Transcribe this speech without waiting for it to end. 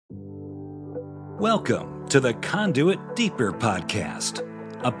Welcome to the Conduit Deeper podcast,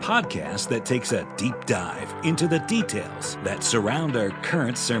 a podcast that takes a deep dive into the details that surround our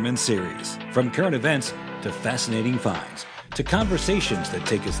current sermon series, from current events to fascinating finds to conversations that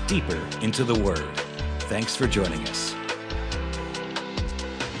take us deeper into the Word. Thanks for joining us.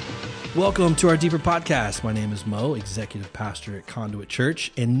 Welcome to our Deeper podcast. My name is Mo, executive pastor at Conduit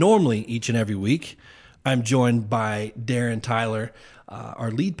Church, and normally each and every week I'm joined by Darren Tyler,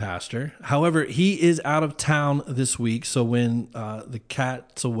 our lead pastor. However, he is out of town this week, so when the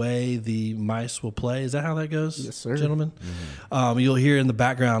cat's away, the mice will play. Is that how that goes? Yes, sir. Gentlemen? Mm-hmm. You'll hear in the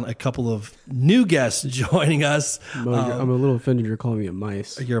background a couple of new guests joining us. Mo, I'm a little offended you're calling me a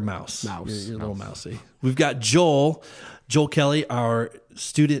mice. You're a mouse. Mouse. You're a little mousy. We've got Joel Kelley, our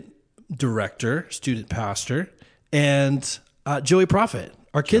student director, student pastor, and Joey Proffitt,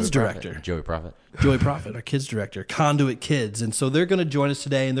 our kids director. Joey Proffitt, our kids director, Conduit Kids. And so they're going to join us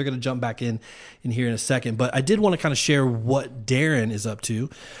today, and they're going to jump back in here in a second. But I did want to kind of share what Darren is up to.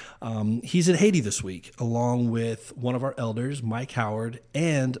 He's in Haiti this week, along with one of our elders, Mike Howard,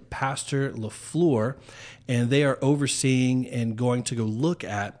 and Pastor LaFleur. And they are overseeing and going to go look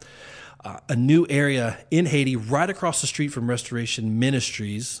at a new area in Haiti right across the street from Restoration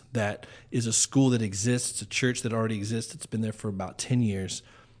Ministries. That is a school that exists, a church that already exists. It's been there for about 10 years.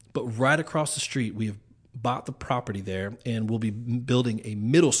 But right across the street, we have bought the property there, and we'll be building a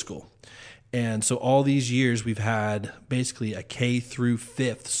middle school. And so all these years, we've had basically a K through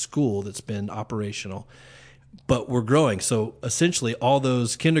 5th school that's been operational. But we're growing. So essentially, all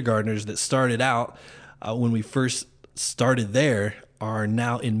those kindergartners that started out when we first started there are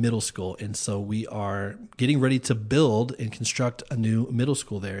now in middle school. And so we are getting ready to build and construct a new middle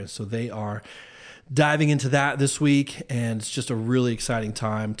school there. And so they are diving into that this week, and it's just a really exciting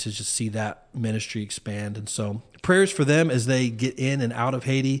time to just see that ministry expand. And so prayers for them as they get in and out of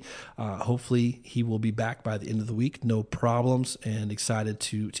Haiti. Hopefully he will be back by the end of the week, no problems, and excited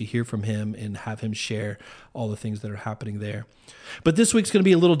to hear from him and have him share all the things that are happening there. But this week's going to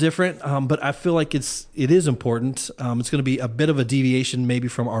be a little different, but I feel like it is important. It's going to be a bit of a deviation maybe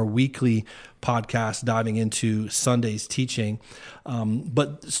from our weekly podcast diving into Sunday's teaching,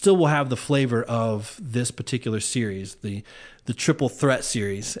 but still will have the flavor of this particular series, the Triple Threat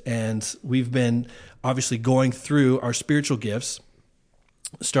series. And we've been obviously going through our spiritual gifts,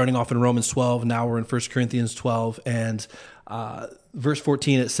 starting off in Romans 12. Now we're in 1 Corinthians 12. And verse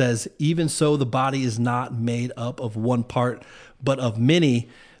 14, it says, "Even so, the body is not made up of one part, but of many.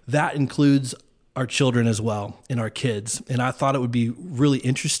 That includes our children as well, and our kids." And I thought it would be really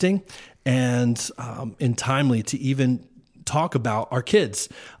interesting and timely to even talk about our kids,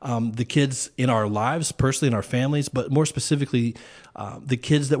 the kids in our lives, personally in our families, but more specifically, the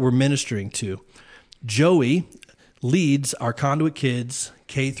kids that we're ministering to. Joey leads our Conduit Kids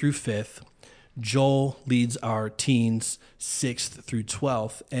K through 5th. Joel leads our teens 6th through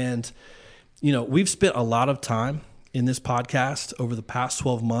 12th. And, we've spent a lot of time in this podcast over the past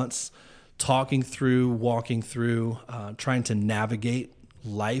 12 months talking through, walking through, trying to navigate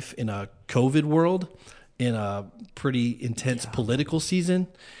life in a COVID world, in a pretty intense political season.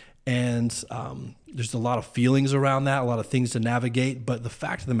 And there's a lot of feelings around that, a lot of things to navigate. But the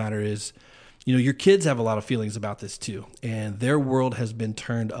fact of the matter is, your kids have a lot of feelings about this too. And their world has been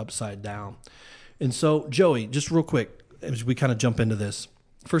turned upside down. And so, Joey, just real quick, as we kind of jump into this,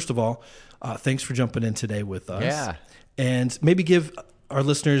 first of all, thanks for jumping in today with us. Yeah. And maybe give our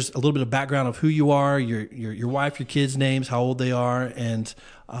listeners a little bit of background of who you are, your wife, your kids' names, how old they are, and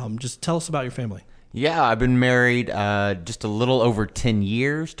just tell us about your family. Yeah, I've been married just a little over 10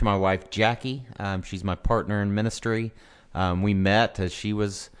 years to my wife, Jackie. She's my partner in ministry. We met as she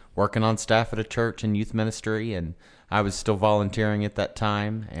was working on staff at a church in youth ministry, and I was still volunteering at that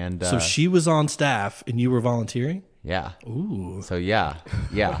time. And so she was on staff, and you were volunteering? Yeah. Ooh. So yeah.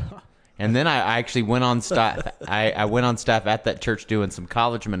 And then I actually went on staff. I went on staff at that church doing some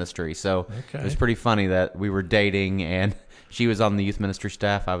college ministry. So It was pretty funny that we were dating, and she was on the youth ministry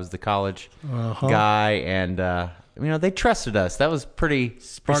staff. I was the college guy, and they trusted us. That was pretty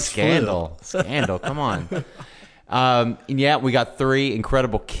scandal. Scandal. Come on. We got 3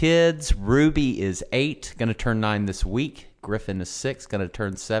 incredible kids. Ruby is 8, going to turn 9 this week. Griffin is 6, going to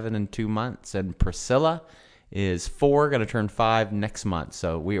turn 7 in 2 months, and Priscilla is 4, going to turn 5 next month.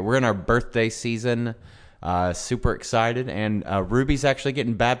 So we're in our birthday season. Super excited, and Ruby's actually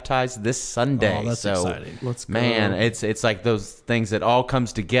getting baptized this Sunday. Oh, that's exciting! Let's go. Man, it's like those things that all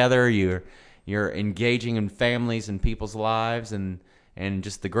comes together. You're engaging in families and people's lives, and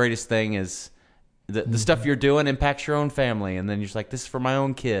just the greatest thing is the stuff you're doing impacts your own family, and then you're just like, this is for my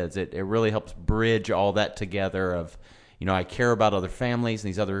own kids. It really helps bridge all that together. Of I care about other families and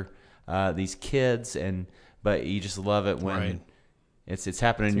these other these kids, but you just love it when it's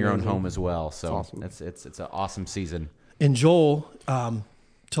happening in your own home as well. So awesome. It's an awesome season. And Joel,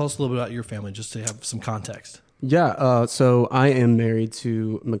 tell us a little bit about your family, just to have some context. Yeah, so I am married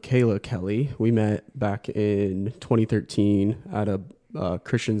to Michaela Kelley. We met back in 2013 at a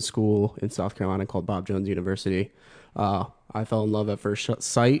Christian school in South Carolina called Bob Jones University. I fell in love at first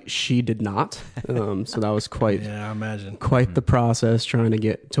sight. She did not. So that was quite I imagine quite the process trying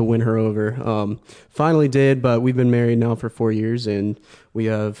to win her over. Finally did, but we've been married now for 4 years, and we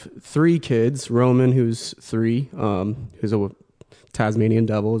have 3 kids. Roman, who's 3, who's a Tasmanian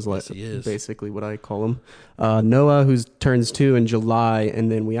devil, is basically what I call him. Noah, who turns 2 in July,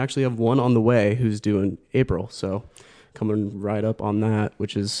 and then we actually have one on the way who's due in April. So coming right up on that,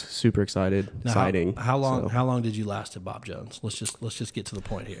 which is super exciting. How long did you last at Bob Jones? Let's just get to the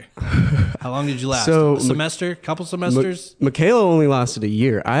point here. How long did you last? So, a semester? Couple semesters? Michaela only lasted a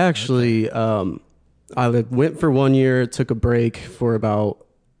year. I actually I went for 1 year, took a break for about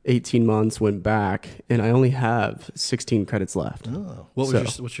 18 months, went back, and I only have 16 credits left. Oh. What's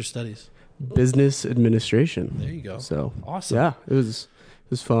your studies? Business administration. There you go. So awesome. Yeah, it was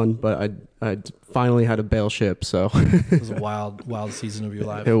fun, but I finally had a bail ship. So it was a wild season of your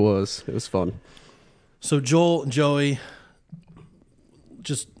life. It was fun. So Joel and Joey,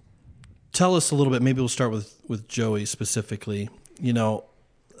 just tell us a little bit. Maybe we'll start with Joey specifically. You know,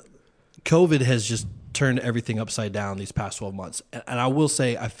 COVID has just turned everything upside down these past 12 months. And I will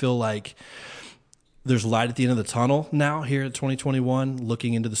say, I feel like there's light at the end of the tunnel now here at 2021,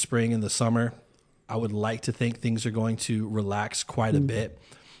 looking into the spring and the summer. I would like to think things are going to relax quite a bit.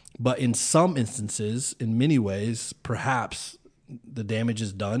 But in some instances, in many ways, perhaps the damage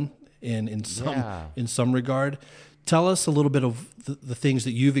is done in some regard. Tell us a little bit of the things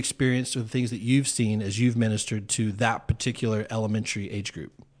that you've experienced or the things that you've seen as you've ministered to that particular elementary age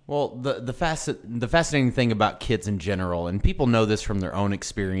group. Well, the fascinating thing about kids in general, and people know this from their own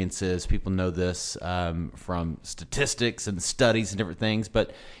experiences, people know this from statistics and studies and different things,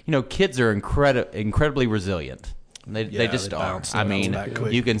 but, you know, kids are incredibly resilient. They just are. I mean,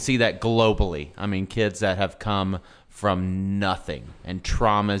 you can see that globally. I mean, kids that have come from nothing and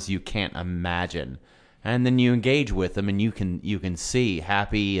traumas you can't imagine. And then you engage with them and you can see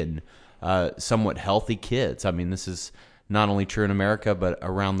happy and somewhat healthy kids. I mean, this is not only true in America, but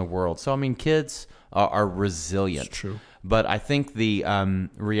around the world. So, I mean, kids are resilient. It's true. But I think the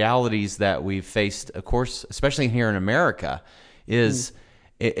realities that we've faced, of course, especially here in America, is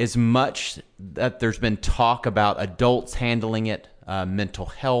as much that there's been talk about adults handling it, mental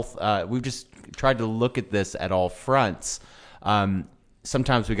health. We've just tried to look at this at all fronts.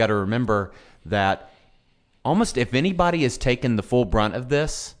 Sometimes we got to remember that almost if anybody has taken the full brunt of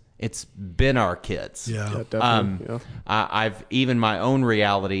this, it's been our kids. Yeah, definitely. I've even my own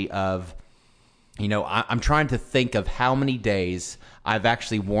reality of, you know, I'm trying to think of how many days I've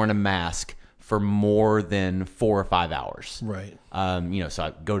actually worn a mask for more than 4 or 5 hours. Right. You know, so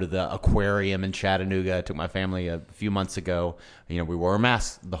I go to the aquarium in Chattanooga. I took my family a few months ago. You know, we wore a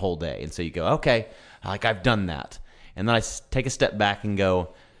mask the whole day. And so you go, okay, like I've done that. And then I take a step back and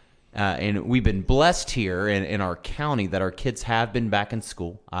go, and we've been blessed here in our county that our kids have been back in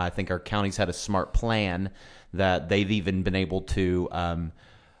school. I think our county's had a smart plan that they've even been able to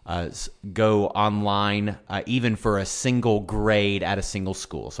go online even for a single grade at a single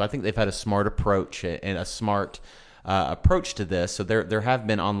school. So I think they've had a smart approach and a smart approach to this. So there have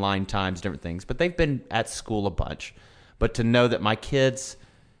been online times, different things, but they've been at school a bunch. But to know that my kids,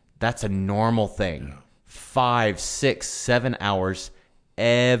 that's a normal thing. Yeah. 5, 6, 7 hours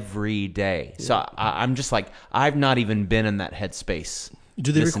every day. So I'm just like, I've not even been in that headspace.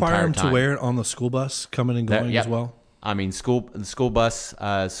 Do they require them to wear it on the school bus coming and going as well? I mean, the school bus,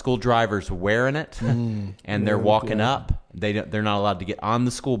 school drivers wearing it, and they're walking up. They're not allowed to get on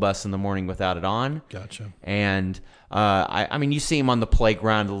the school bus in the morning without it on. Gotcha. And I mean, you see them on the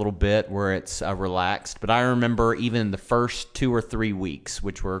playground a little bit where it's relaxed. But I remember even in the first 2 or 3 weeks,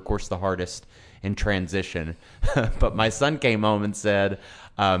 which were, of course, the hardest in transition. But my son came home and said,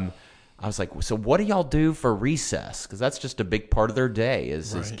 I was like, so what do y'all do for recess? Because that's just a big part of their day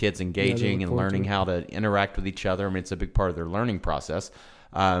is kids engaging and learning how to interact with each other. I mean, it's a big part of their learning process.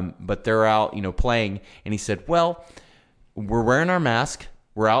 But they're out, you know, playing. And he said, well, we're wearing our mask.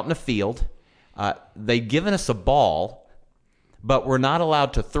 We're out in the field. They've given us a ball, but we're not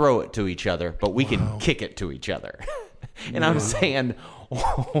allowed to throw it to each other, but we can kick it to each other. And I'm saying,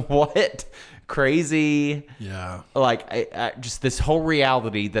 what? Crazy. Yeah. Like I just this whole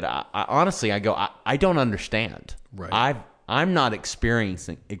reality that I honestly, I go, I don't understand. Right. I'm not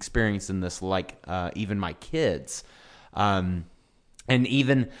experiencing this like even my kids. And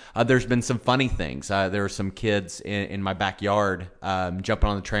even there's been some funny things. There were some kids in my backyard jumping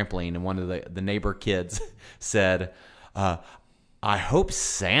on the trampoline, and one of the neighbor kids said, I hope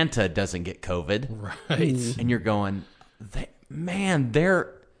Santa doesn't get COVID. Right. And you're going,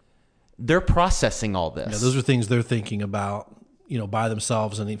 they're processing all this. Yeah, those are things they're thinking about, by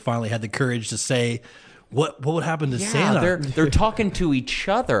themselves. And he finally had the courage to say, what would happen to Santa? They're talking to each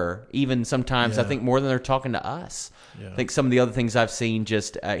other even sometimes, I think, more than they're talking to us. Yeah. I think some of the other things I've seen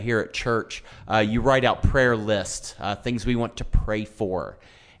just here at church, you write out prayer lists, things we want to pray for.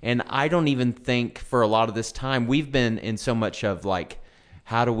 And I don't even think for a lot of this time, we've been in so much of like,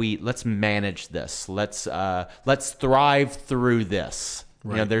 let's manage this. Let's thrive through this.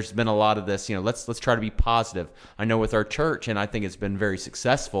 Right. There's been a lot of this, let's try to be positive. I know with our church, and I think it's been very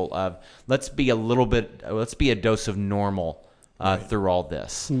successful, of let's be a dose of normal through all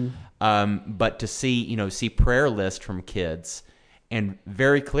this. But to see prayer list from kids, and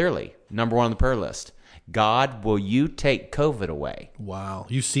very clearly, number one on the prayer list, God, will you take COVID away? Wow.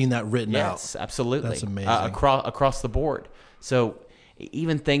 You've seen that written out. Yes, absolutely. That's amazing. Across the board. So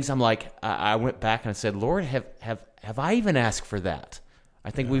even things I'm like, I went back and I said, Lord, have I even asked for that? I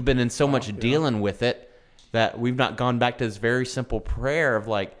think we've been in so much dealing with it that we've not gone back to this very simple prayer of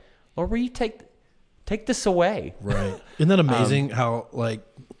like, Lord, will you take this away? Right. Isn't that amazing how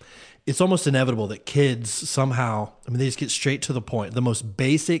it's almost inevitable that kids somehow, they just get straight to the point. The most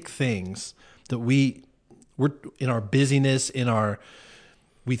basic things that we're in our busyness,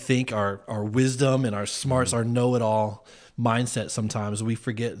 we think our wisdom and our smarts, our know-it-all mindset, sometimes we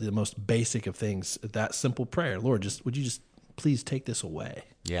forget the most basic of things. That simple prayer, Lord, would you just please take this away?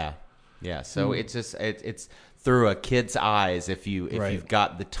 Yeah. So it's just it's through a kid's eyes. If you've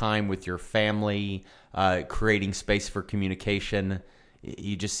got the time with your family, creating space for communication,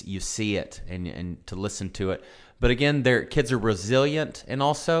 you see it and to listen to it. But again, their kids are resilient, and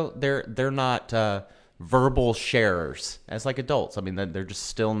also they're not verbal sharers as like adults. They're just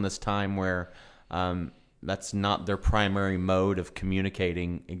still in this time where that's not their primary mode of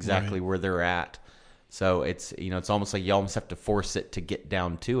communicating exactly where they're at. So it's almost like you almost have to force it to get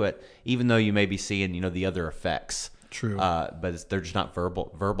down to it, even though you may be seeing the other effects. True. But they're just not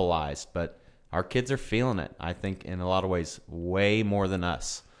verbalized. But our kids are feeling it, I think, in a lot of ways, way more than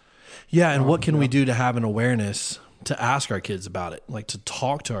us. Yeah, and what can we do to have an awareness to ask our kids about it, like to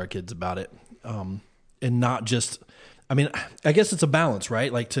talk to our kids about it, and not just. I guess it's a balance,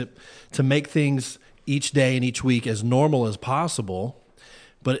 right? Like to make things each day and each week as normal as possible.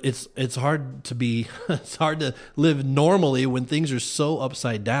 But it's hard to it's hard to live normally when things are so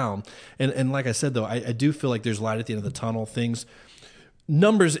upside down. And like I said, though, I do feel like there's light at the end of the tunnel.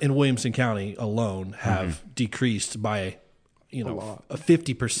 Numbers in Williamson County alone have decreased by, a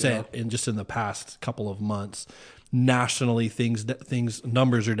 50% in the past couple of months. Nationally,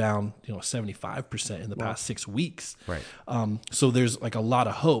 numbers are down, 75% in the past 6 weeks. Right. So there's like a lot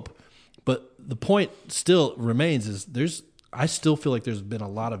of hope. But the point still remains is I still feel like there's been a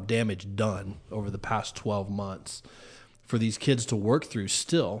lot of damage done over the past 12 months for these kids to work through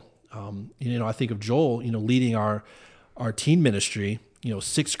still. I think of Joel, leading our teen ministry,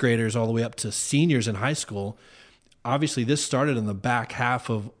 sixth graders all the way up to seniors in high school. Obviously, this started in the back half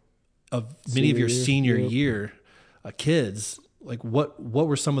of many of your senior year kids. Like what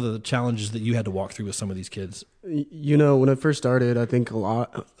were some of the challenges that you had to walk through with some of these kids? When I first started, I think a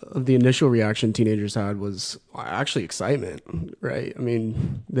lot of the initial reaction teenagers had was actually excitement, right?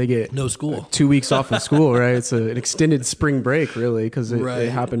 They get no school, 2 weeks off of school, right? It's an extended spring break, really, because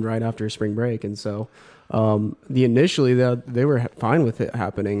it happened right after spring break. And so initially they were fine with it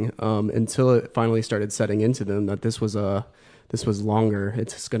happening until it finally started setting into them that this was longer.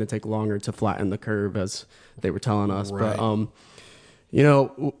 It's going to take longer to flatten the curve, as they were telling us. Right. But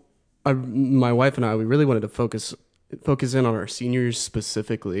my wife and I, we really wanted to focus in on our seniors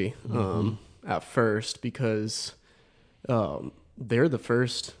specifically at first, because they're the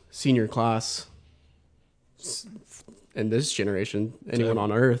first senior class in this generation, anyone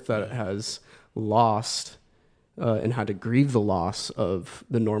on earth that has lost and had to grieve the loss of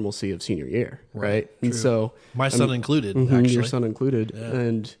the normalcy of senior year, right? And so my son included, actually. Your son included,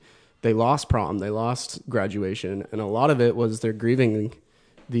 and they lost prom, they lost graduation, and a lot of it was they're grieving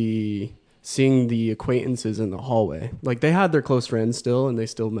seeing the acquaintances in the hallway. Like, they had their close friends still, and they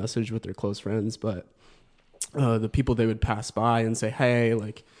still messaged with their close friends, but the people they would pass by and say, hey,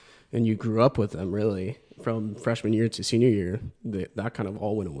 and you grew up with them really from freshman year to senior year, that kind of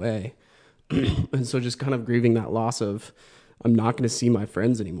all went away. And so just kind of grieving that loss of, I'm not going to see my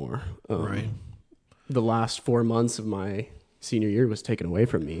friends anymore. Right. The last 4 months of my senior year was taken away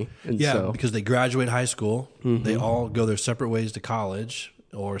from me. And because they graduate high school, they all go their separate ways to college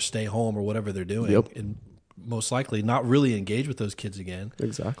or stay home or whatever they're doing, and most likely not really engage with those kids again.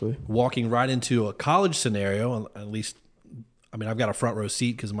 Exactly. Walking right into a college scenario, at least, I mean, I've got a front row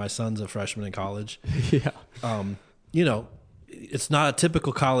seat because my son's a freshman in college. You know, it's not a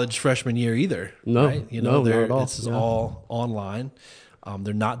typical college freshman year either. No, right? You know, not at all. This is all online.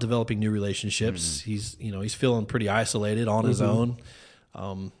 They're not developing new relationships. He's feeling pretty isolated on his own.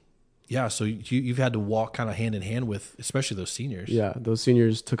 So you've had to walk kind of hand in hand with, especially those seniors. Yeah, those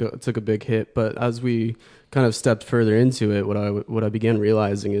seniors took a big hit. But as we kind of stepped further into it, what I began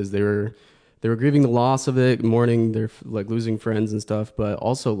realizing is they were grieving the loss of it, mourning their like losing friends and stuff, but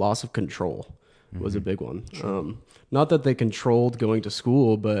also loss of control was a big one. Not that they controlled going to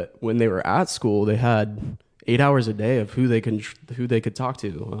school, but when they were at school, they had 8 hours a day of who they could talk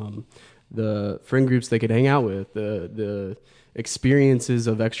to, the friend groups they could hang out with, the experiences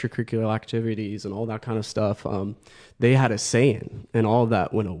of extracurricular activities and all that kind of stuff. They had a say in, and all of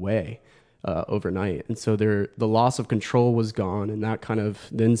that went away overnight. And so the loss of control was gone, and that kind of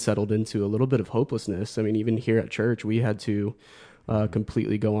then settled into a little bit of hopelessness. I mean, even here at church, we had to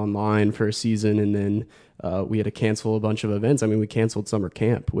completely go online for a season, and then we had to cancel a bunch of events. I mean, we canceled summer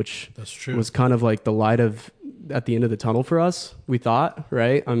camp, which was kind of like the light at the end of the tunnel for us, we thought,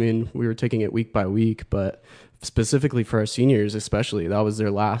 right? I mean, we were taking it week by week, but specifically for our seniors especially, that was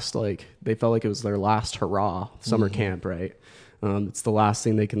their last, they felt like it was their last hurrah summer camp, right? It's the last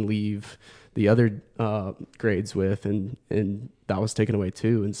thing they can leave the other grades with, and that was taken away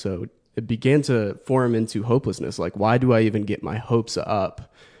too. And so it began to form into hopelessness. Like, why do I even get my hopes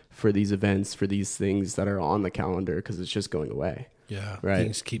up for these events, for these things that are on the calendar? Because it's just going away. Yeah,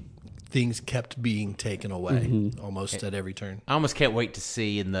 right. Things kept being taken away almost at every turn. I almost can't wait to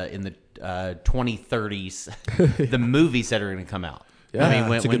see in the 2030s the movies that are going to come out. Yeah, I mean,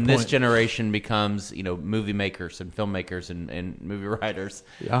 when this generation becomes, movie makers and filmmakers and movie writers,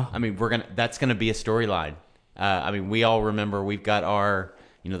 I mean, that's going to be a storyline. I mean, we all remember we've got our,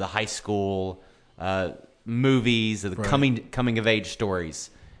 the high school movies, the coming of age stories,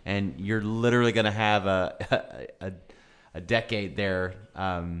 and you're literally going to have a decade there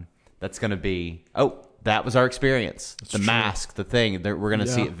that's going to be, that was our experience. That's the true. Mask, the thing. We're going to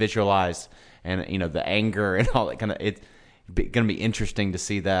see it visualized, and the anger and all that kind of. It's going to be interesting to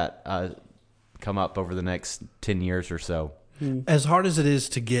see that come up over the next 10 years or so. As hard as it is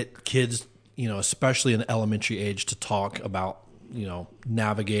to get kids, especially in elementary age, to talk about,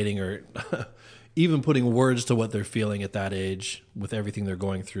 navigating or even putting words to what they're feeling at that age with everything they're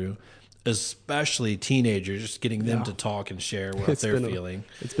going through. Especially teenagers, just getting them to talk and share what they're feeling.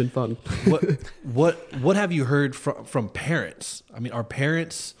 It's been fun. What have you heard from parents? I mean, are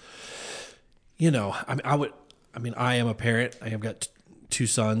parents, I am a parent. I have got two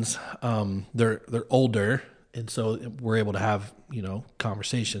sons. They're older, and so we're able to have,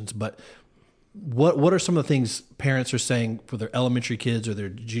 conversations. But what are some of the things parents are saying for their elementary kids or their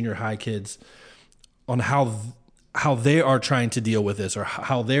junior high kids on how they are trying to deal with this, or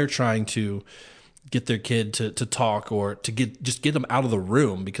how they're trying to get their kid to talk, or to get them out of the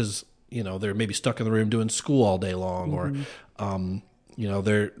room because, they're maybe stuck in the room doing school all day long, or,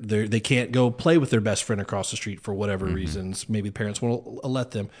 they can't go play with their best friend across the street for whatever reasons. Maybe parents won't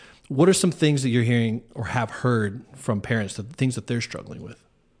let them. What are some things that you're hearing or have heard from parents, the things that they're struggling with?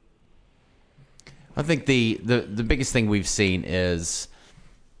 I think the biggest thing we've seen is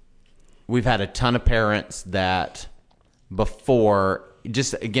we've had a ton of parents that before,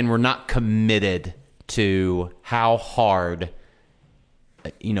 just again, we're not committed to how hard,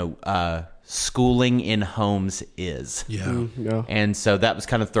 schooling in homes is. Yeah. And so that was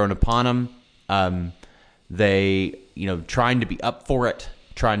kind of thrown upon them. They, trying to be up for it,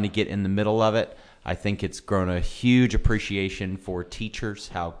 trying to get in the middle of it. I think it's grown a huge appreciation for teachers,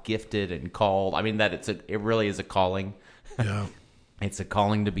 how gifted and called. I mean, that it really is a calling. Yeah. It's a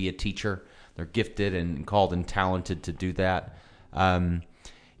calling to be a teacher. They're gifted and called and talented to do that.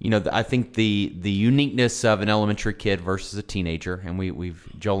 I think the uniqueness of an elementary kid versus a teenager, and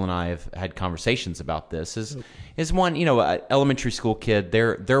Joel and I have had conversations about this, is one, an elementary school kid,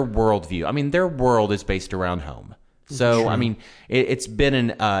 their worldview. I mean, their world is based around home. So, I mean, it's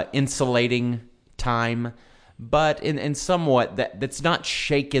been an insulating time, but in somewhat that's not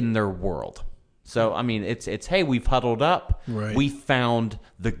shaken their world. So, I mean, it's hey, we've huddled up. Right. We found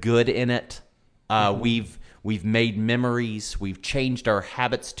the good in it. We've made memories. We've changed our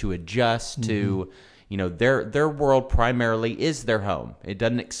habits to adjust to, their world primarily is their home. It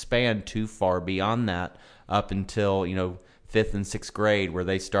doesn't expand too far beyond that up until, 5th and 6th grade,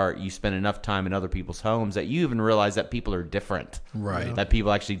 where you spend enough time in other people's homes that you even realize that people are different. Right. That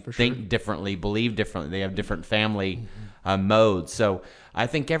people actually think differently, believe differently. They have different family modes. So I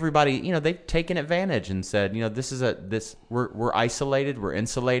think everybody, they've taken advantage and said, we're isolated, we're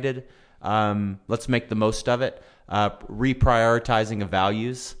insulated. Let's make the most of it. Reprioritizing of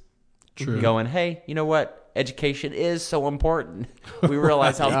values. True. Going, hey, you know what? Education is so important. We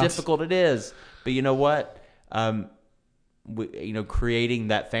realize how difficult it is. But you know what? Creating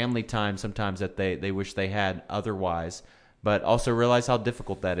that family time sometimes that they wish they had otherwise, but also realize how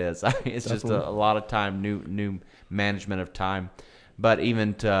difficult that is. It's just a lot of time, new management of time. But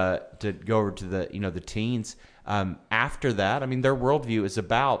even to go over to the teens, after that, I mean, their worldview is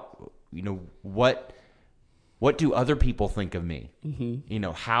about, what do other people think of me?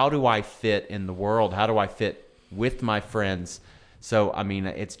 Mm-hmm. How do I fit in the world? How do I fit with my friends? So, I mean,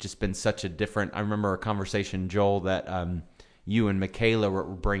 it's just been such a different. I remember a conversation, Joel, that you and Michaela were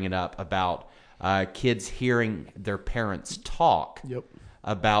bringing up about kids hearing their parents talk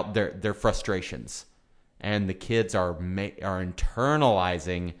about their frustrations, and the kids are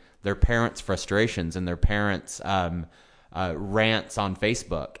internalizing their parents' frustrations and their parents' rants on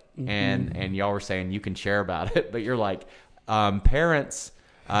Facebook. Mm-hmm. And y'all were saying you can share about it, but you're like, parents,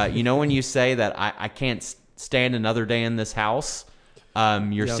 when you say that I can't stand another day in this house,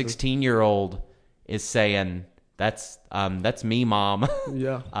 your 16-year-old is saying, that's me, Mom.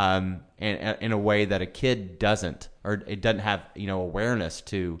 Yeah. And in a way that a kid doesn't, or it doesn't have, awareness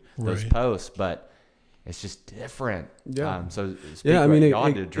to those posts, but it's just different. Yeah. So y'all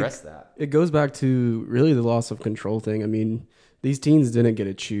had to address that. It goes back to really the loss of control thing. I mean, these teens didn't get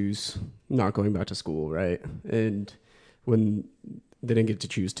to choose not going back to school, right? And when they didn't get to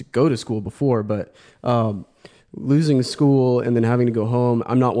choose to go to school before, but losing school and then having to go home,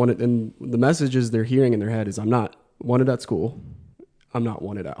 I'm not wanted. And the messages they're hearing in their head is, I'm not wanted at school. I'm not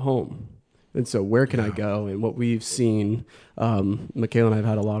wanted at home. And so where can I go? And what we've seen, Michaela and I have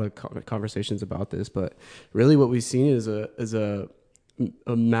had a lot of conversations about this, but really what we've seen is a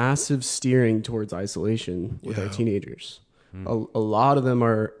massive steering towards isolation with our teenagers. A lot of them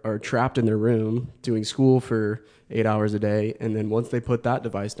are trapped in their room doing school for 8 hours a day. And then once they put that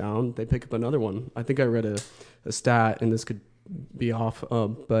device down, they pick up another one. I think I read a stat, and this could be off,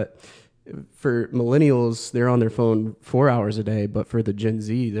 but for millennials, they're on their phone 4 hours a day, but for the Gen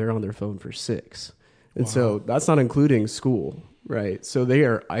Z, they're on their phone for 6. And so that's not including school, right? So they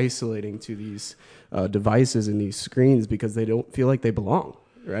are isolating to these devices and these screens because they don't feel like they belong,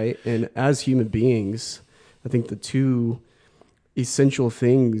 right? And as human beings, I think the two essential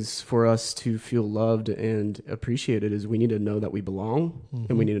things for us to feel loved and appreciated is we need to know that we belong,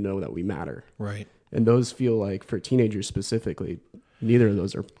 and we need to know that we matter. Right. And those feel like, for teenagers specifically, neither of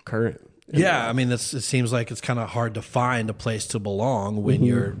those are current. Yeah, I mean, it seems like it's kind of hard to find a place to belong when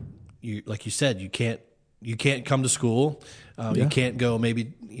you like you said, you can't come to school. You can't go,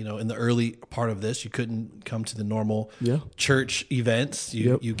 maybe, in the early part of this, you couldn't come to the normal church events.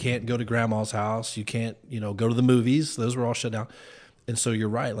 You can't go to grandma's house. You can't, go to the movies. Those were all shut down. And so you're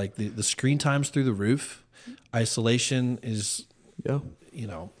right. Like the screen time's through the roof. Isolation is,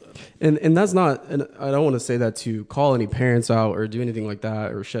 And that's not, and I don't want to say that to call any parents out or do anything like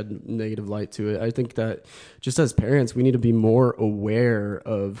that or shed negative light to it. I think that just as parents, we need to be more aware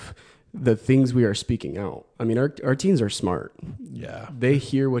of the things we are speaking out. I mean, our teens are smart. Yeah. They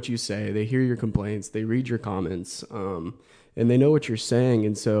hear what you say. They hear your complaints. They read your comments, and they know what you're saying.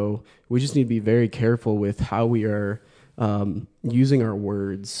 And so we just need to be very careful with how we are using our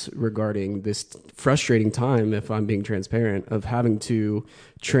words regarding this frustrating time, if I'm being transparent, of having to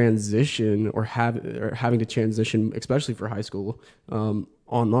transition or having to transition, especially for high school,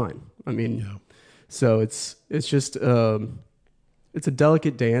 online. I mean, so it's just, it's a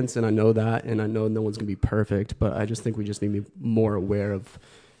delicate dance, and I know that, and I know no one's going to be perfect, but I just think we just need to be more aware of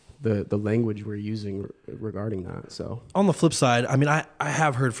the language we're using regarding that. So on the flip side, I mean, I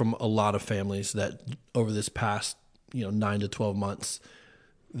have heard from a lot of families that over this past 9 to 12 months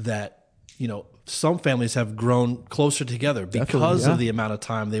that, some families have grown closer together because of the amount of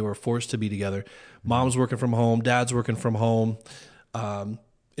time they were forced to be together. Mom's working from home, dad's working from home.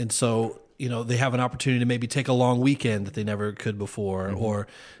 And so, they have an opportunity to maybe take a long weekend that they never could before, or,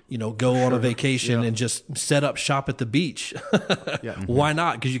 go on a vacation and just set up shop at the beach. Why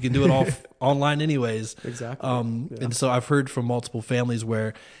not? Because you can do it all online anyways. Exactly. And so I've heard from multiple families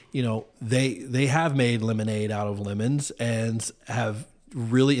where, they have made lemonade out of lemons and have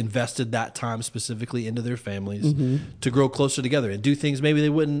really invested that time specifically into their families to grow closer together and do things maybe they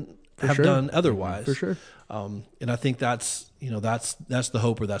wouldn't have sure. done otherwise. For sure. And I think that's the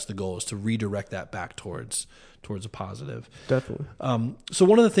hope, or that's the goal, is to redirect that back towards a positive. Definitely. So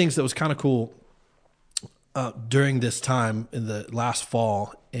one of the things that was kind of cool during this time in the last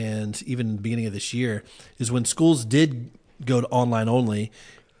fall and even in the beginning of this year is when schools did go to online only.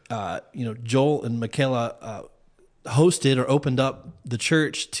 Joel and Michaela hosted or opened up the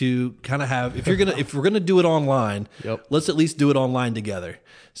church to kind of have, if we're gonna do it online, Yep. let's at least do it online together.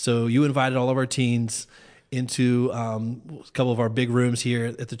 So you invited all of our teens into a couple of our big rooms here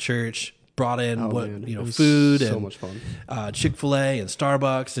at the church. Brought in It was food so and much fun. Chick-fil-A and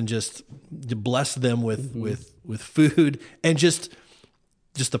Starbucks, and just blessed them with food and just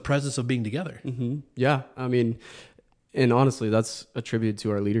the presence of being together. Mm-hmm. Yeah, I mean, and honestly, that's a tribute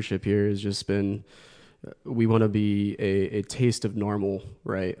to our leadership here. Has just been, we want to be a taste of normal,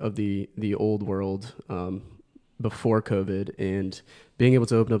 right, of the old world before COVID, and being able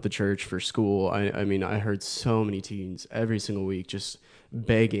to open up the church for school. I mean, I heard so many teens every single week just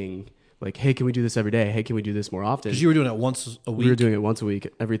begging, like, hey, can we do this every day? Hey, can we do this more often? Because you were doing it once a week. We were doing it once a week,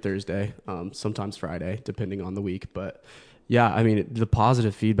 every Thursday, sometimes Friday, depending on the week. But yeah, I mean, the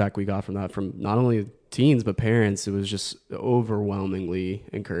positive feedback we got from that, from not only teens, but parents, it was just overwhelmingly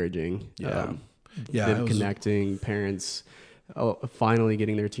encouraging. Them connecting, parents finally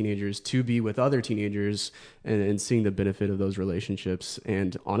getting their teenagers to be with other teenagers and seeing the benefit of those relationships.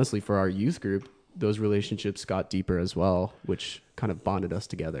 And honestly, for our youth group, those relationships got deeper as well, which kind of bonded us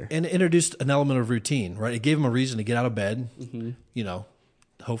together. And introduced an element of routine, right? It gave them a reason to get out of bed,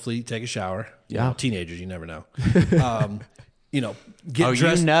 hopefully take a shower. Yeah. Teenagers, you never know. Get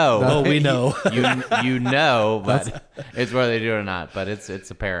dressed. You know. Oh, we know. you know, but it's whether they do it or not, but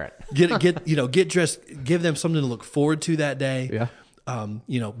it's apparent. Get dressed, give them something to look forward to that day. Yeah.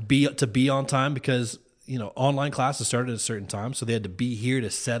 Be on time, because, online classes started at a certain time, so they had to be here to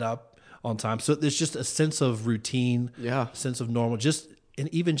set up on time. So there's just a sense of routine, Yeah. a sense of normal,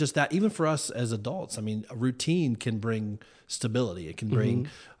 even for us as adults. I mean, a routine can bring stability. It can bring,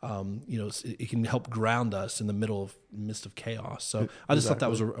 it can help ground us in the midst of chaos. So I just thought that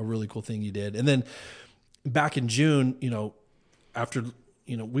was a really cool thing you did. And then back in June, after,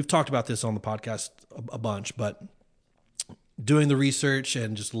 we've talked about this on the podcast a bunch, but doing the research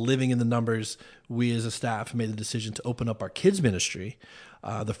and just living in the numbers, we as a staff made the decision to open up our kids ministry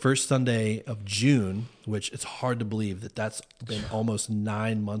the first Sunday of June, which it's hard to believe that's been almost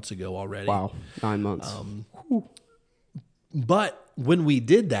 9 months ago already. Wow. 9 months. But when we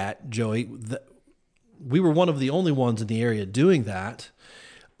did that, Joey, we were one of the only ones in the area doing that.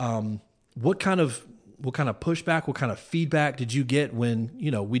 What kind of pushback, what kind of feedback did you get when,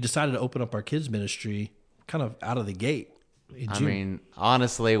 we decided to open up our kids ministry kind of out of the gate? I mean,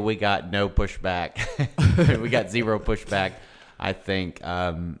 honestly, we got no pushback. We got zero pushback. I think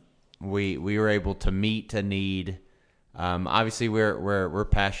we were able to meet a need. Obviously, we're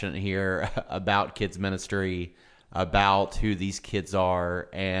passionate here about kids ministry, about who these kids are,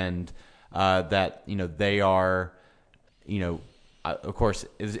 and that they are, of course,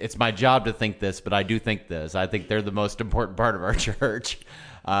 it's my job to think this, but I do think this. I think they're the most important part of our church.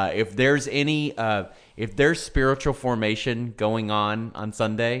 If there's spiritual formation going on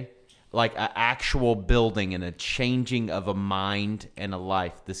Sunday, like an actual building and a changing of a mind and a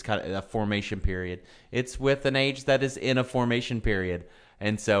life, this kind of a formation period, it's with an age that is in a formation period.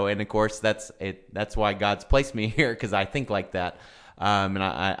 And of course, that's why God's placed me here, because I think like that. And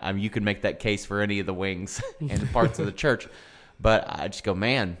I you can make that case for any of the wings and parts of the church. But I just go,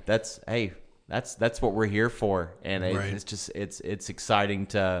 man, that's what we're here for. And Right. it's just, it's exciting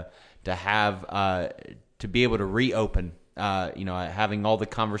to have, to be able to reopen, having all the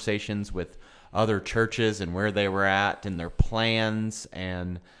conversations with other churches and where they were at and their plans.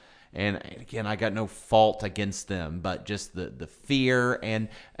 And again, I got no fault against them, but just the fear and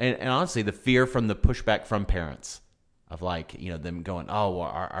honestly, the fear from the pushback from parents of them going, oh, well,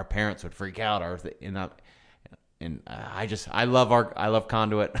 our parents would freak out. I love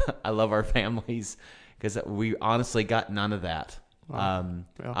Conduit. I love our families, because we honestly got none of that. Wow.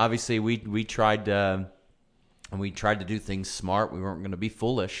 Yeah. Obviously we tried to do things smart. We weren't going to be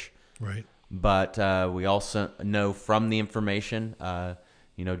foolish. Right. But we also know from the information,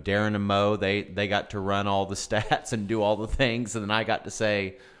 Darren and Mo, they got to run all the stats and do all the things, and then I got to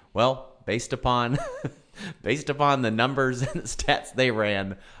say, well, based upon the numbers and the stats they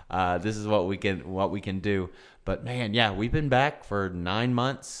ran, this is what we can do. But man, yeah, we've been back for 9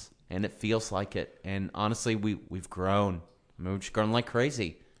 months, and it feels like it. And honestly, we've grown. I mean, we've just grown like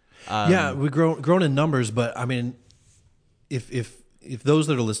crazy. We've grown in numbers, but I mean, if if those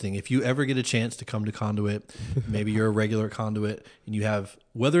that are listening, if you ever get a chance to come to Conduit, maybe you're a regular at Conduit, and you have,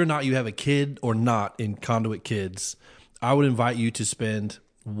 whether or not you have a kid or not in Conduit Kids, I would invite you to spend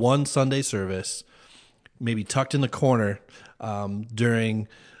one Sunday service, maybe tucked in the corner during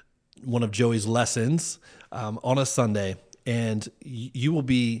one of Joey's lessons on a Sunday, and you will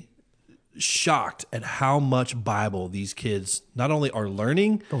be shocked at how much Bible these kids not only are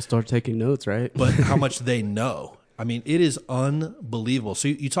learning, They'll start taking notes, right? but how much they know. I mean, it is unbelievable. So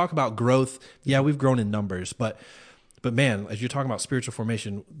you talk about growth. Yeah, we've grown in numbers, but man, as you're talking about spiritual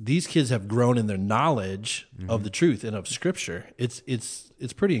formation, these kids have grown in their knowledge of the truth and of Scripture. It's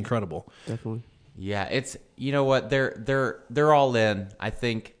pretty incredible. Definitely. Yeah, it's, you know what, they're all in. I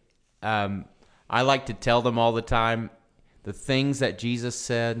think I like to tell them all the time the things that Jesus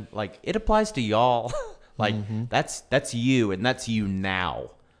said, like, it applies to y'all. Like that's you, and that's you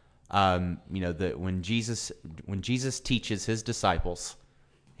now. When Jesus teaches his disciples,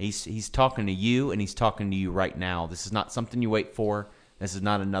 he's talking to you, and he's talking to you right now. This is not something you wait for. This is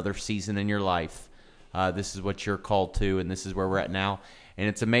not another season in your life. This is what you're called to, and this is where we're at now. And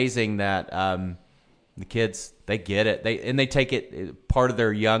it's amazing that the kids, they get it. They take it, part of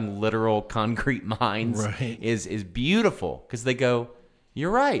their young, literal, concrete minds is beautiful, because they go,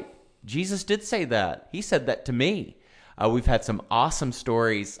 you're right. Jesus did say that. He said that to me. We've had some awesome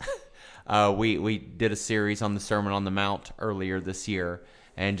stories. We did a series on the Sermon on the Mount earlier this year,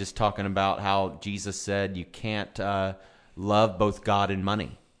 and just talking about how Jesus said you can't love both God and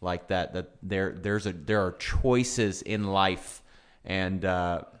money like that. That there are choices in life, and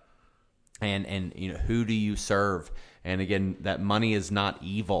who do you serve? And again, that money is not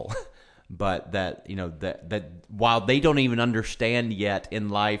evil, but that while they don't even understand yet in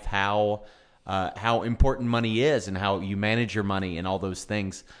life how important money is and how you manage your money and all those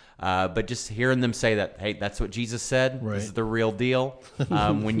things. But just hearing them say that, hey, that's what Jesus said. Right. This is the real deal.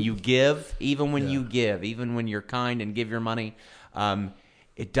 When you give, even when you give, even when you're kind and give your money,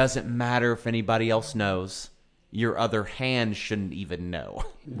 it doesn't matter if anybody else knows. Your other hand shouldn't even know.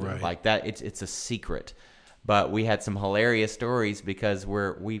 Right. Like that, it's a secret. But we had some hilarious stories because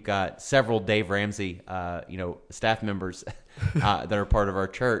we've got several Dave Ramsey, staff members that are part of our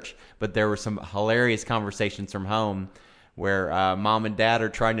church. But there were some hilarious conversations from home where mom and dad are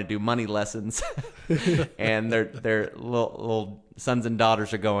trying to do money lessons, and their little sons and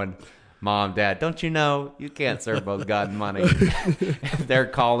daughters are going, "Mom, Dad, don't you know you can't serve both God and money?" They're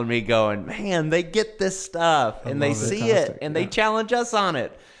calling me going, "Man, they get this stuff, and they see it, and they challenge us on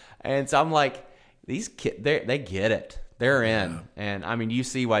it." And so I'm like, these kids, they get it. They're in. And I mean, you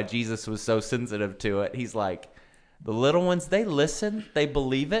see why Jesus was so sensitive to it. He's like, the little ones, they listen, they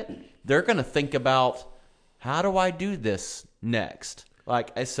believe it. They're going to think about, how do I do this next?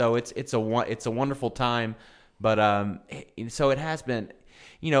 Like, so it's a wonderful time. But so it has been,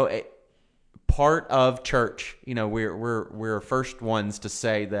 part of church. We're first ones to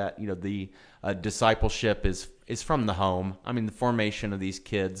say that the discipleship is from the home. I mean, the formation of these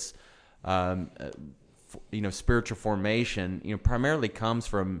kids, spiritual formation, primarily comes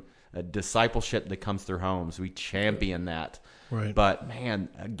from a discipleship that comes through homes. We champion that. Right. But man,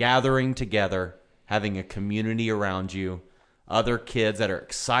 gathering together, having a community around you, other kids that are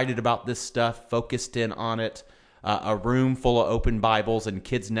excited about this stuff, focused in on it, a room full of open Bibles and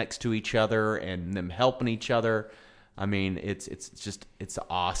kids next to each other and them helping each other. I mean, it's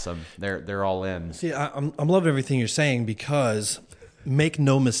awesome. They're all in. See, I'm loving everything you're saying, because make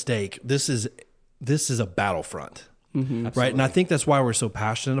no mistake, this is a battlefront, right? And I think that's why we're so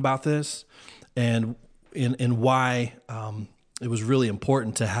passionate about this, and why it was really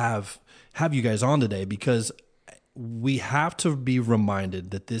important to have you guys on today, because we have to be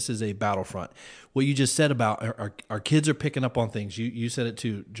reminded that this is a battlefront. What you just said about our kids are picking up on things. You said it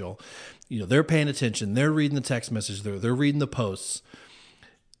too, Joel. They're paying attention. They're reading the text message. They're reading the posts.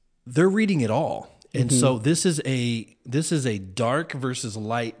 They're reading it all. And so this is a dark versus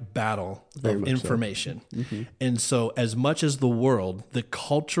light battle of information. So. And so as much as the world, the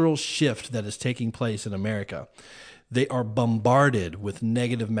cultural shift that is taking place in America, they are bombarded with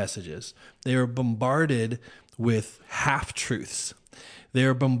negative messages. They are bombarded with half-truths. They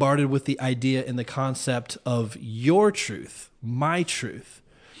are bombarded with the idea and the concept of your truth, my truth,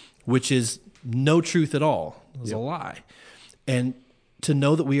 which is no truth at all. It's a lie. And to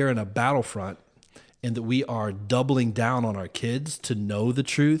know that we are in a battlefront, and that we are doubling down on our kids to know the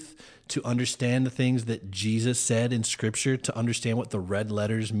truth, to understand the things that Jesus said in Scripture, to understand what the red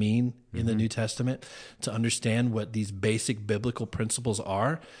letters mean in the New Testament, to understand what these basic biblical principles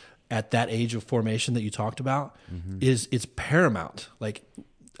are at that age of formation that you talked about, it's paramount. Like,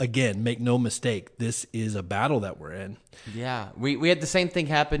 again, make no mistake, this is a battle that we're in. Yeah, we had the same thing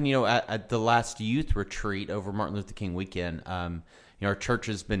happen, at the last youth retreat over Martin Luther King weekend. Our church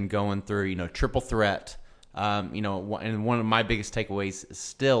has been going through, triple threat. And one of my biggest takeaways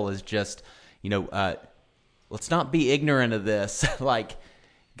still is just, let's not be ignorant of this. Like,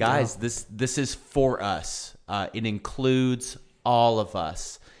 guys, this is for us. It includes all of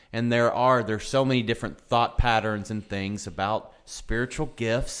us. And there's so many different thought patterns and things about spiritual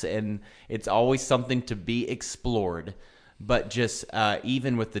gifts, and it's always something to be explored. But just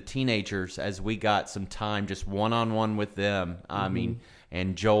even with the teenagers, as we got some time just one-on-one with them,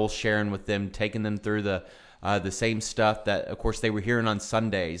 and Joel sharing with them, taking them through the same stuff that, of course, they were hearing on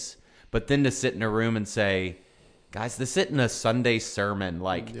Sundays. But then to sit in a room and say, guys, this isn't a Sunday sermon.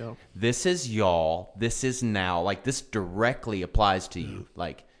 Like, this is y'all. This is now. Like, this directly applies to you.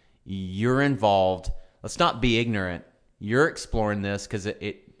 Like, you're involved. Let's not be ignorant. You're exploring this because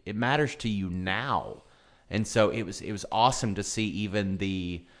it matters to you now. And so it was awesome to see even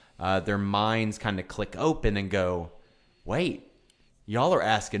their minds kind of click open and go, wait, y'all are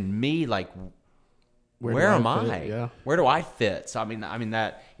asking me, like, where am I? Yeah. Where do I fit? So I mean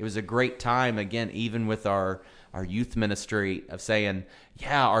that it was a great time, again, even with our youth ministry, of saying,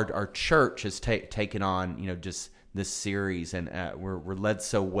 yeah, our church has taken on, just this series, and we're led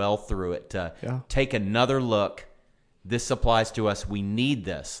so well through it to take another look. This applies to us. We need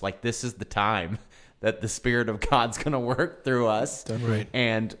this. Like, this is the time that the Spirit of God's going to work through us. Right.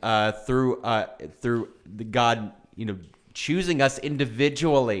 And through the God, choosing us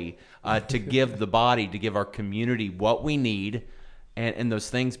individually to give the body, to give our community what we need, and those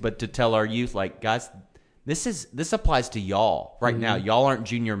things, but to tell our youth, like, guys, this applies to y'all right now. Y'all aren't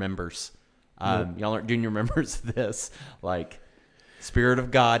junior members. Y'all aren't junior members of this. Like, Spirit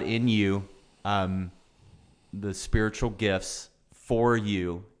of God in you, the spiritual gifts for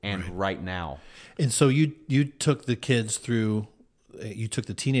you and right now. And so you took the kids through, you took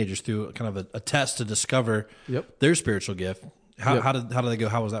the teenagers through kind of a test to discover their spiritual gift. How did they go?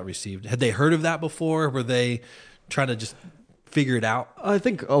 How was that received? Had they heard of that before? Were they trying to just figure it out? I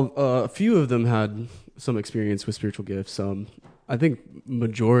think a few of them had some experience with spiritual gifts. I think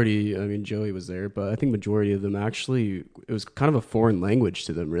majority, Joey was there, but I think majority of them actually, it was kind of a foreign language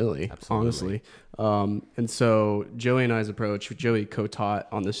to them, really, honestly. And so Joey and I's approach, Joey co-taught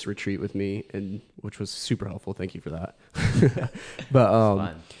on this retreat with me, and which was super helpful. Thank you for that.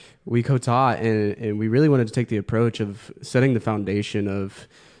 But we co-taught, and we really wanted to take the approach of setting the foundation of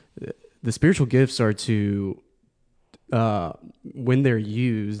the spiritual gifts are to, when they're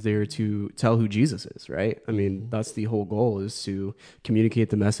used, they're to tell who Jesus is, right? I mean, that's the whole goal, is to communicate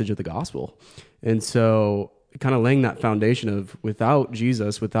the message of the gospel. And so kind of laying that foundation of, without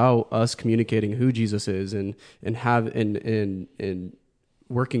Jesus, without us communicating who Jesus is and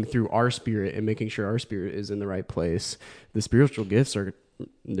working through our spirit and making sure our spirit is in the right place, the spiritual gifts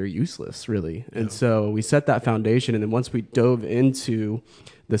they're useless, really. Yeah. And so we set that foundation, and then once we dove into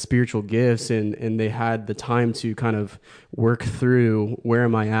the spiritual gifts and they had the time to kind of work through, where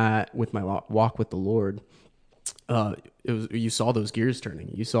am I at with my walk with the Lord, you saw those gears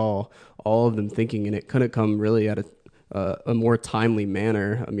turning. You saw all of them thinking, and it couldn't come really at a more timely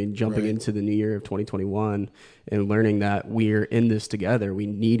manner. I mean, jumping into the new year of 2021 and learning that we're in this together. We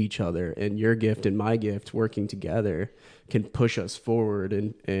need each other, and your gift and my gift working together can push us forward,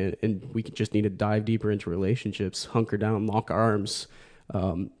 and we just need to dive deeper into relationships, hunker down, lock arms,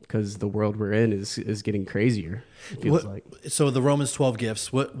 because the world we're in is getting crazier, it feels like. So the Romans 12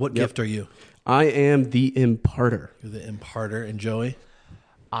 gifts, what gift are you? I am the imparter. You're the imparter. And Joey?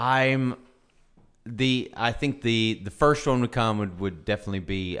 I think the first one would definitely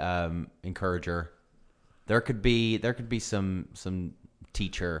be encourager. There could be some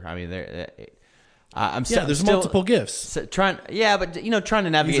teacher. I mean, there's multiple gifts. Trying to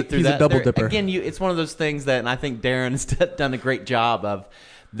navigate through he's that. A double dipper. Again, it's one of those things that, and I think Darren has done a great job of.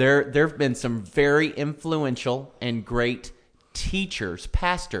 There have been some very influential and great teachers,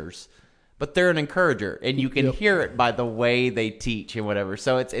 pastors, but they're an encourager, and you can hear it by the way they teach and whatever.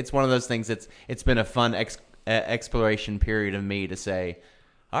 So it's one of those things. It's been a fun exploration period of me to say,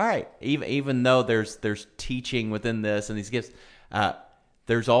 all right, even though there's teaching within this and these gifts,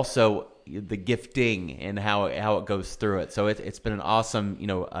 there's also the gifting and how it goes through it. So it's been an awesome,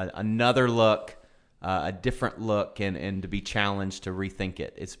 another look, a different look, and to be challenged to rethink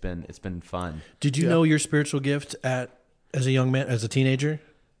it. It's been fun. Did you know your spiritual gift as a young man, as a teenager?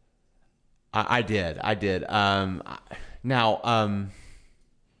 I did.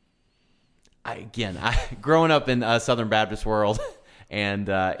 Growing up in Southern Baptist world, and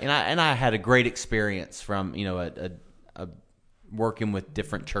I had a great experience from a working with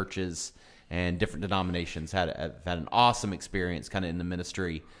different churches and different denominations. I've had an awesome experience kind of in the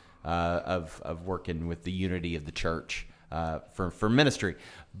ministry of working with the unity of the church for ministry.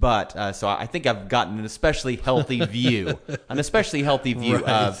 But so I think I've gotten an especially healthy view, Right.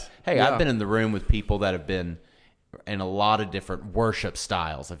 of, hey, Yeah. I've been in the room with people that have been in a lot of different worship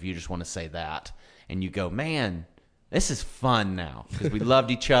styles, if you just want to say that. And you go, man, this is fun now because we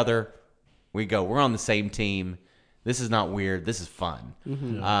loved each other. We're on the same team. This is not weird. This is fun.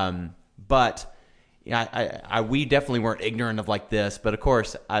 Mm-hmm. But yeah, we definitely weren't ignorant of like this. But of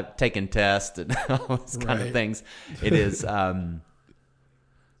course, I've taken tests and all those kind of Right. things. It is,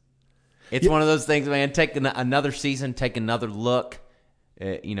 it's one of those things, man. Take another season, take another look,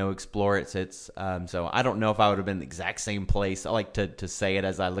 explore it. It's so I don't know if I would have been in the exact same place. I like to say it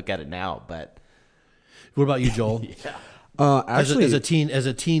as I look at it now, but What about you, Joel? Actually, as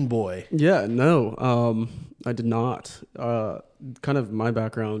a teen boy. yeah, no, I did not. Kind of my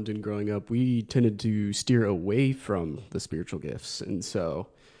background in growing up, we tended to steer away from the spiritual gifts, and so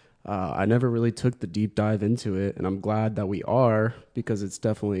I never really took the deep dive into it. And I'm glad that we are, because it's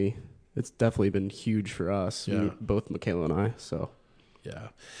definitely been huge for us, Yeah. both Michaela and I. So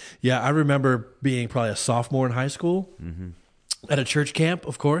Yeah. I remember being probably a sophomore in high school at a church camp,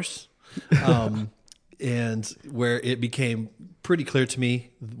 of course, and where it became pretty clear to me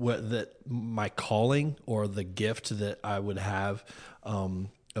that my calling or the gift that I would have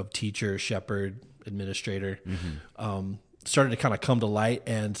of teacher, shepherd, administrator started to kind of come to light,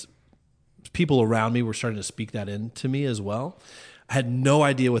 and people around me were starting to speak that into me as well. I had no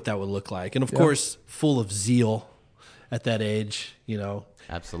idea what that would look like, and of course, full of zeal at that age,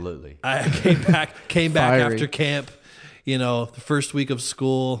 absolutely. I came back Fiery. after camp, the first week of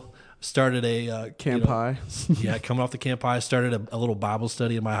school, started a Camp High. Yeah, coming off the camp high, started a little Bible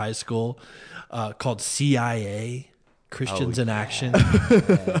study in my high school called CIA, Christians in Action. I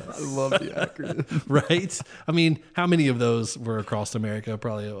love the acronym. Right? I mean, how many of those were across America?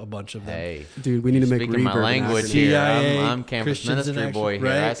 Probably a bunch of them. Hey, Dude, we need to make speaking my Reverb an language acronym. here. CIA, I'm campus Christians in ministry Action, boy here.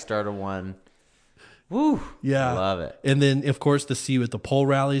 right? I started one. Woo! Yeah. Love it. And then, of course, the See You at the Pole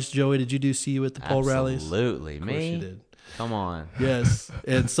rallies. Joey, did you do See You at the Pole rallies? Absolutely. Of course Me? you did. Come on. Yes.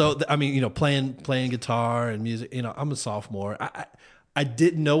 And so, playing guitar and music, I'm a sophomore. I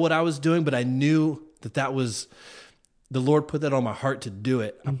didn't know what I was doing, but I knew that was, the Lord put that on my heart to do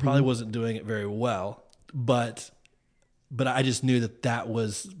it. I probably wasn't doing it very well, but I just knew that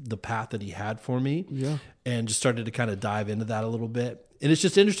was the path that he had for me. Yeah. And just started to kind of dive into that a little bit. And it's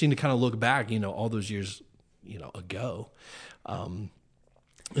just interesting to kind of look back, all those years, ago,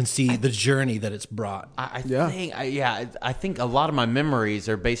 and see the journey that it's brought. I think a lot of my memories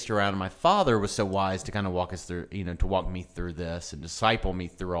are based around my father was so wise to kind of walk us through, to walk me through this and disciple me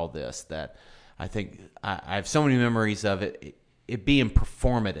through all this, that I think I have so many memories of it being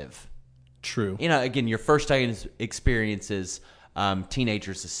performative. True. Again, your first time experiences,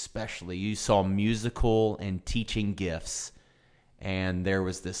 teenagers especially, you saw musical and teaching gifts. And there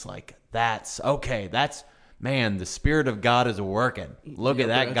was this man, the Spirit of God is working. Look at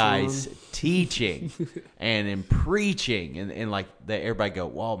that guy's teaching and in preaching. And like everybody go,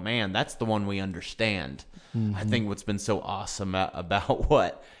 well, man, that's the one we understand. Mm-hmm. I think what's been so awesome about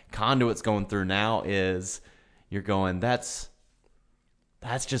what Conduit's going through now is you're going, that's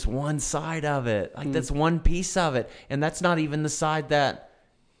just one side of it. Like that's one piece of it. And that's not even the side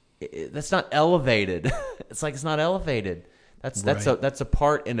that's not elevated. It's like it's not elevated. That's a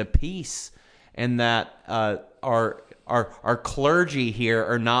part and a piece, and that our clergy here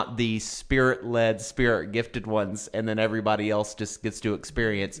are not the spirit-led, spirit-gifted ones, and then everybody else just gets to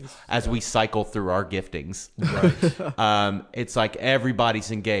experience as we cycle through our giftings. Right. It's like everybody's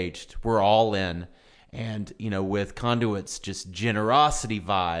engaged. We're all in, and with Conduit's just generosity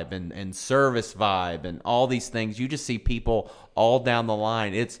vibe and service vibe and all these things, you just see people all down the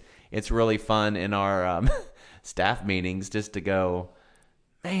line. It's really fun in our staff meetings just to go,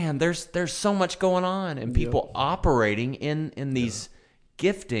 man, there's so much going on, and people operating in these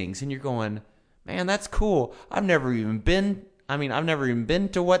giftings, and you're going, man, that's cool. I've never even been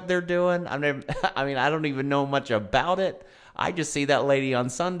to what they're doing. I don't even know much about it. I just see that lady on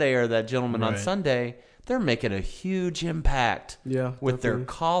Sunday or that gentleman on Sunday. They're making a huge impact with their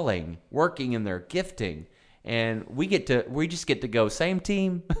calling, working in their gifting, and we just get to go same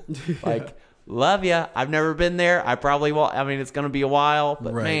team, like. Love ya. I've never been there. I probably won't. It's going to be a while,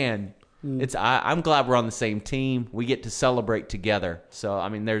 but man, I'm glad we're on the same team. We get to celebrate together. So,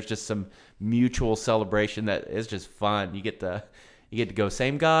 there's just some mutual celebration that is just fun. You get to go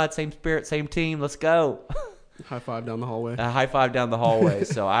same God, same Spirit, same team. Let's go. High five down the hallway. High five down the hallway.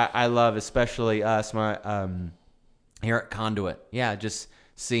 So I love especially us. here at Conduit. Yeah, just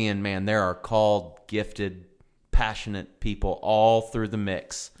seeing, man, there are called, gifted, passionate people all through the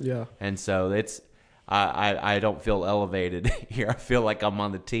mix. Yeah. And so I don't feel elevated here. I feel like I'm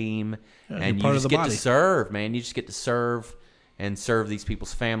on the team, and you just get to serve, man. You just get to serve and serve these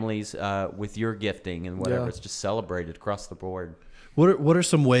people's families with your gifting and whatever. It's just celebrated across the board. What are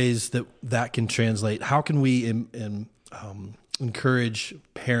some ways that can translate? How can we encourage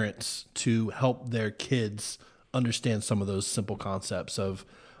parents to help their kids understand some of those simple concepts of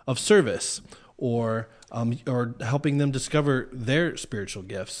service, or helping them discover their spiritual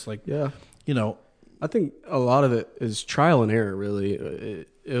gifts? I think a lot of it is trial and error, really.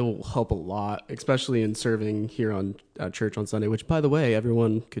 It'll help a lot, especially in serving here on church on Sunday, which, by the way,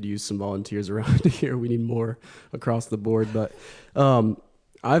 everyone could use some volunteers around here. We need more across the board. But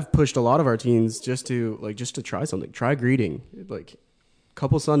I've pushed a lot of our teens just to try something. Try greeting. Like, a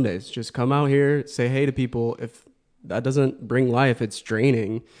couple Sundays, just come out here, say hey to people. If that doesn't bring life, it's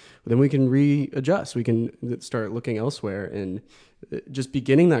draining, then we can readjust. We can start looking elsewhere, and just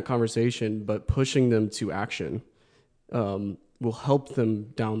beginning that conversation, but pushing them to action will help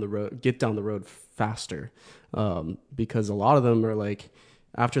them get down the road faster. Because a lot of them are like,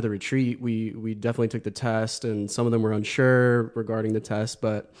 after the retreat, we definitely took the test, and some of them were unsure regarding the test,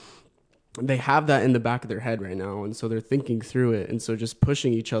 but they have that in the back of their head right now. And so they're thinking through it. And so just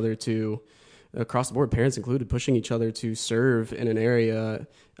pushing each other to, across the board, parents included, pushing each other to serve in an area.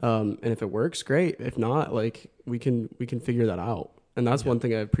 And if it works, great. If not, like, we can figure that out. And that's one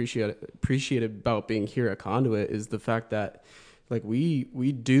thing I appreciate about being here at Conduit, is the fact that, like, we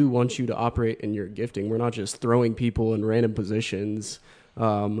do want you to operate in your gifting. We're not just throwing people in random positions,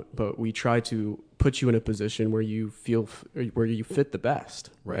 but we try to put you in a position where you fit the best,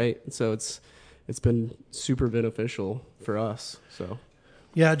 right? So it's been super beneficial for us. So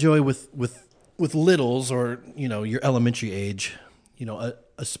yeah, Joey, with littles, or your elementary age,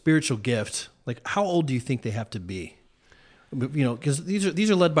 a spiritual gift, like, how old do you think they have to be? Because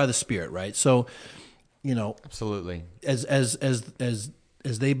these are led by the Spirit, right? So, absolutely, as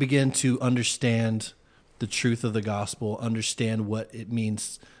they begin to understand the truth of the gospel, understand what it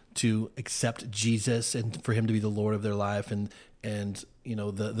means to accept Jesus and for him to be the Lord of their life, and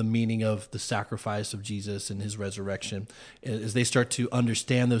the meaning of the sacrifice of Jesus and his resurrection, as they start to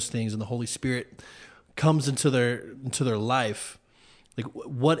understand those things, and the Holy Spirit comes into their life. Like,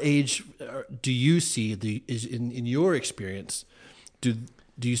 what age do you see is in your experience? Do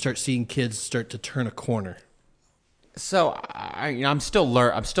you start seeing kids start to turn a corner? So I'm still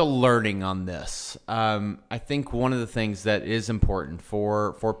learning on this. I think one of the things that is important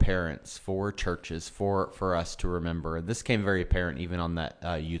for parents, for churches, for us to remember, and this became very apparent even on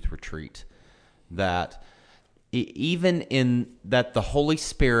that youth retreat, that even in that the Holy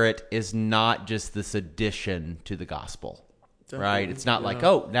Spirit is not just this addition to the gospel. Definitely. Right? It's not like,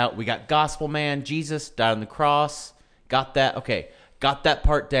 oh, now we got gospel, man, Jesus died on the cross, got that, okay, got that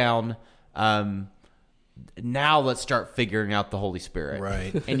part down. Now let's start figuring out the Holy Spirit.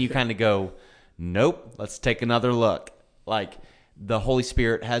 Right. And you kind of go, nope, let's take another look. Like, the Holy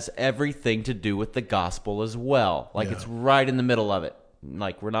Spirit has everything to do with the gospel as well. Like, it's right in the middle of it.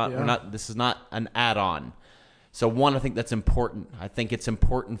 Like, we're not, this is not an add-on. So one, I think that's important. I think it's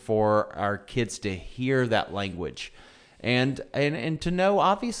important for our kids to hear that language. And to know,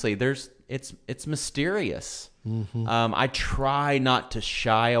 obviously, it's mysterious. Mm-hmm. I try not to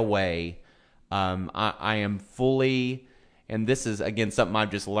shy away. I am fully, and this is, again, something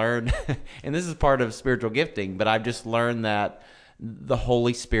I've just learned, and this is part of spiritual gifting, but I've just learned that the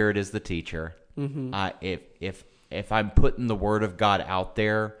Holy Spirit is the teacher. Mm-hmm. If I'm putting the Word of God out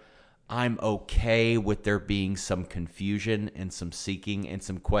there, I'm okay with there being some confusion and some seeking and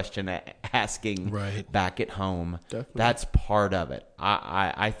some question asking back at home. Definitely. That's part of it.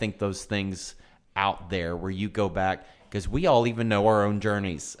 I think those things out there where you go back, because we all even know our own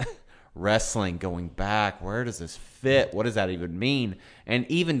journeys. Wrestling, going back, where does this fit? What does that even mean? And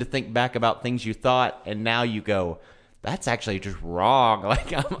even to think back about things you thought, and now you go, that's actually just wrong.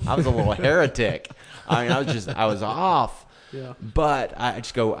 Like, I was a little heretic. I mean, I was off. Yeah. But I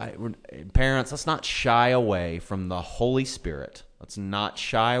just go, parents, let's not shy away from the Holy Spirit. Let's not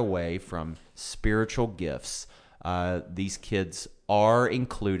shy away from spiritual gifts. These kids are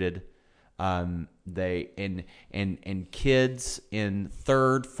included. They and kids in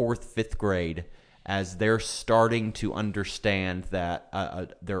 3rd, 4th, 5th grade, as they're starting to understand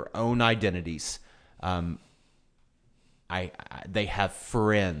that their own identities. They have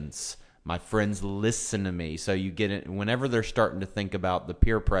friends. My friends listen to me. So you get it whenever they're starting to think about the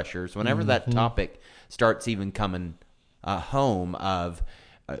peer pressures, whenever that topic starts even coming home of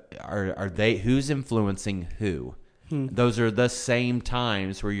are they, who's influencing who? Those are the same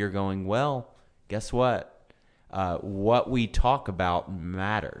times where you're going, well, guess what? What we talk about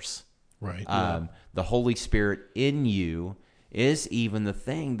matters. Right. The Holy Spirit in you is even the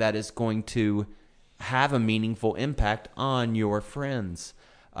thing that is going to have a meaningful impact on your friends.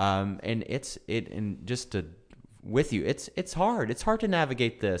 And with you, it's hard. It's hard to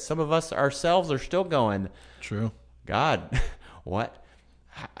navigate this. Some of us ourselves are still going, True. God, what?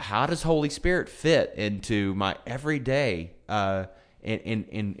 How does Holy Spirit fit into my everyday,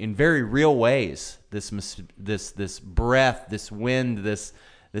 in very real ways? This breath, this wind, this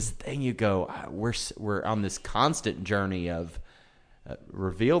thing. You go, we're on this constant journey of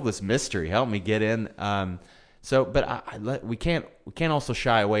reveal this mystery. Help me get in. But we can't also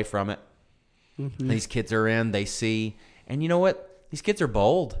shy away from it. Mm-hmm. These kids are in. They see, and you know what? These kids are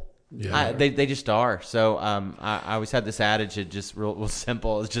bold. Yeah, they just are. So I always had this adage. It's just real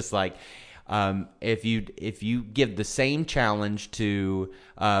simple. It's just like if you give the same challenge to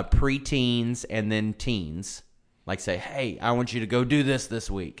preteens and then teens, like say, hey, I want you to go do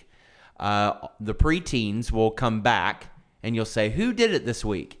this week. The preteens will come back and you'll say, who did it this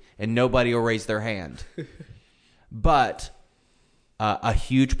week? And nobody will raise their hand. But a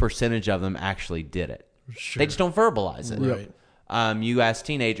huge percentage of them actually did it. Sure. They just don't verbalize it. Right. You ask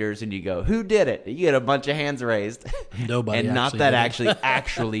teenagers and you go, who did it? You get a bunch of hands raised. Nobody. And not that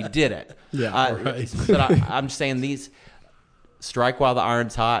actually did it. Yeah, right. But I'm saying these strike while the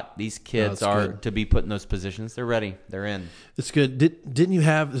iron's hot. These kids are good to be put in those positions. They're ready. They're in. It's good. Didn't you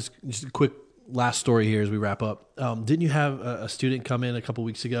have this? Just a quick last story here as we wrap up. Didn't you have a student come in a couple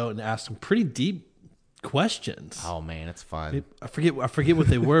weeks ago and ask some pretty deep questions? Oh man, it's fun. I forget what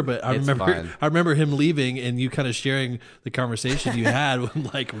they were, but I remember him leaving and you kind of sharing the conversation you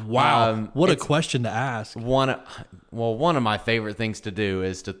had. Like, wow, what a question to ask. One of my favorite things to do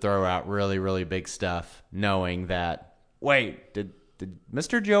is to throw out really, really big stuff, knowing that, wait, did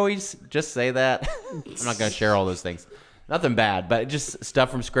Mr. Joey just say that? I'm not going to share all those things. Nothing bad, but just stuff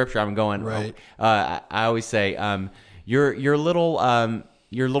from Scripture. I'm going. Right. I always say, your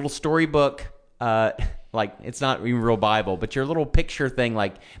little storybook. Like it's not even real Bible, but your little picture thing,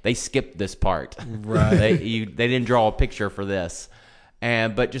 like they skipped this part. Right. They didn't draw a picture for this.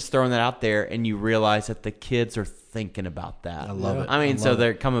 But just throwing that out there and you realize that the kids are thinking about that. I love it. I mean, so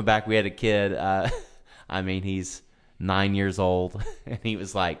they're coming back. We had a kid, he's 9 years old and he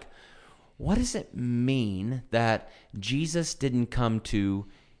was like, what does it mean that Jesus didn't come to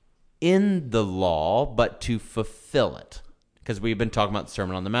end the law, but to fulfill it? Because we've been talking about the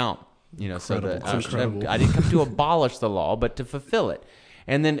Sermon on the Mount. I didn't come to abolish the law, but to fulfill it.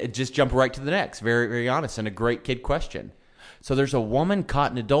 And then it just jumped right to the next. Very, very honest and a great kid question. So there's a woman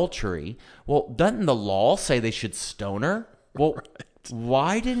caught in adultery. Well, doesn't the law say they should stone her? Well,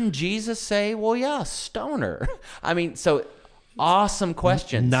 why didn't Jesus say, well, yeah, stone her? I mean, so awesome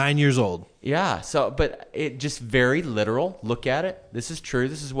questions. 9 years old. Yeah. So, but it just very literal. Look at it. This is true.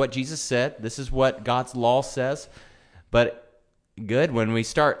 This is what Jesus said. This is what God's law says. But good when we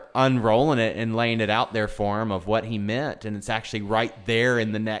start unrolling it and laying it out there for him of what he meant, and it's actually right there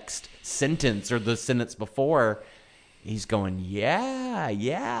in the next sentence or the sentence before. He's going,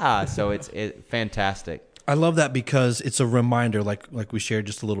 yeah. So it's fantastic. I love that because it's a reminder, like we shared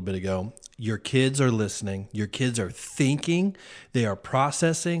just a little bit ago. Your kids are listening. Your kids are thinking. They are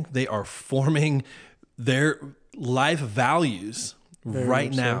processing. They are forming their life values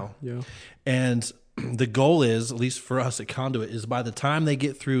right now. So. Yeah. And the goal is, at least for us at Conduit, is by the time they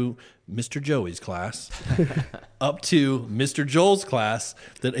get through Mr. Joey's class up to Mr. Joel's class,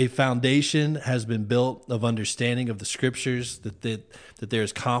 that a foundation has been built of understanding of the Scriptures, that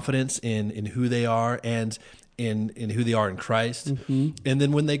there's confidence in who they are and in who they are in Christ. Mm-hmm. And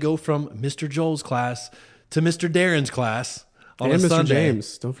then when they go from Mr. Joel's class to Mr. Darren's class on and a Mr. Sunday,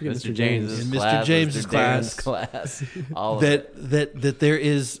 James. Don't forget Mr. James. And Mr. James's class. All of that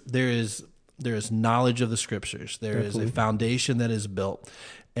there is knowledge of the Scriptures. There Definitely. Is a foundation that is built,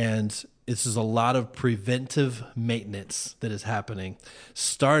 and this is a lot of preventive maintenance that is happening,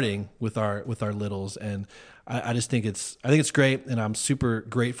 starting with our littles. And I just think it's great, and I'm super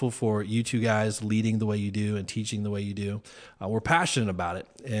grateful for you two guys leading the way you do and teaching the way you do. We're passionate about it,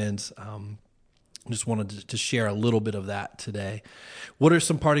 and just wanted to share a little bit of that today. What are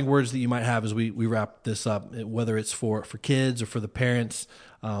some parting words that you might have as we wrap this up, whether it's for kids or for the parents?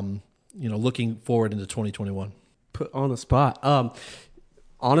 Looking forward into 2021. Put on the spot.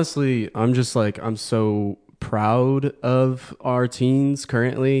 Honestly, I'm so proud of our teens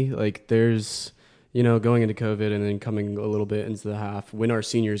currently. Like there's, going into COVID and then coming a little bit into the half when our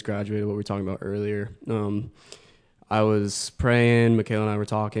seniors graduated, what we were talking about earlier. I was praying, Michaela and I were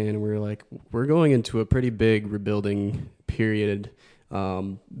talking, and we were like, we're going into a pretty big rebuilding period.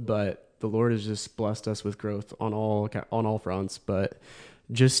 But the Lord has just blessed us with growth on all fronts, but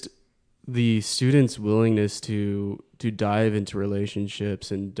just the students' willingness to dive into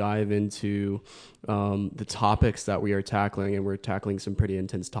relationships and dive into the topics that we are tackling, and we're tackling some pretty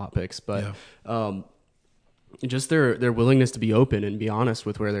intense topics, but just their willingness to be open and be honest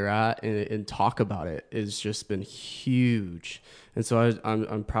with where they're at and talk about it has just been huge. And so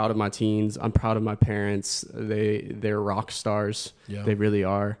I'm proud of my teens. I'm proud of my parents. They're rock stars. Yeah. They really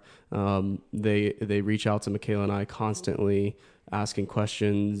are. They reach out to Michaela and I constantly, asking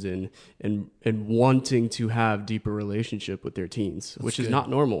questions and wanting to have deeper relationship with their teens, which is not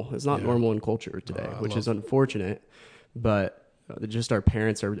normal. It's not normal in culture today, which is unfortunate, but just our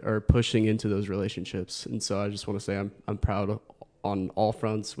parents are pushing into those relationships. And so I just want to say I'm proud on all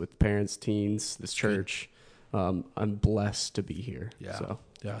fronts with parents, teens, this church. I'm blessed to be here. Yeah. So.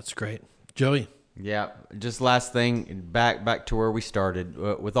 Yeah, it's great. Joey. Yeah, just last thing, back to where we started.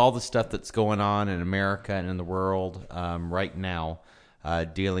 With all the stuff that's going on in America and in the world right now,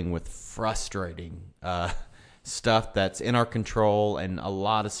 dealing with frustrating stuff that's in our control and a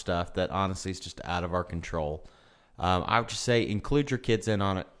lot of stuff that honestly is just out of our control. I would just say include your kids in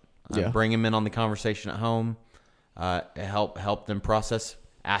on it. Bring them in on the conversation at home. Help them process.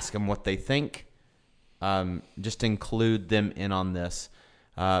 Ask them what they think. Just include them in on this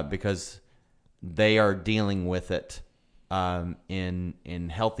because they are dealing with it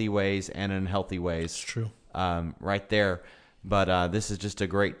in healthy ways and in unhealthy ways. It's true. Right there. But this is just a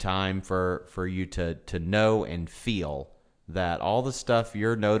great time for you to know and feel that all the stuff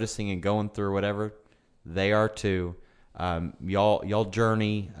you're noticing and going through, whatever, they are too. Y'all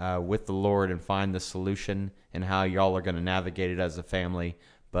journey with the Lord and find the solution and how y'all are going to navigate it as a family.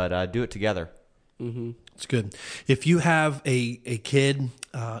 But do it together. Mm-hmm. It's good. If you have a kid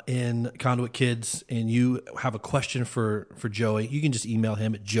in Conduit Kids and you have a question for Joey, you can just email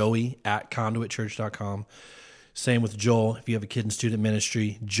him at joey@conduitchurch.com. Same with Joel. If you have a kid in student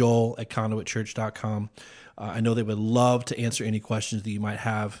ministry, joel@conduitchurch.com. I know they would love to answer any questions that you might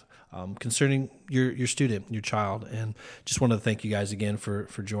have concerning your student, your child. And just wanted to thank you guys again for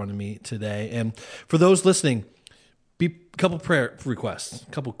joining me today. And for those listening, a couple prayer requests,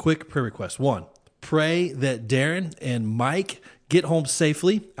 a couple quick prayer requests. One, pray that Darren and Mike get home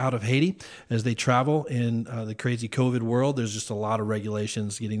safely out of Haiti as they travel in the crazy COVID world. There's just a lot of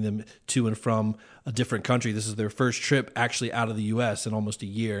regulations getting them to and from a different country. This is their first trip actually out of the U.S. in almost a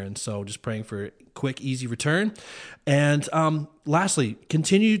year. And so just praying for a quick, easy return. And lastly,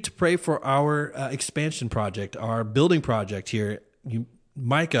 continue to pray for our expansion project, our building project here.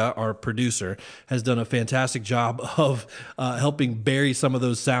 Micah, our producer, has done a fantastic job of helping bury some of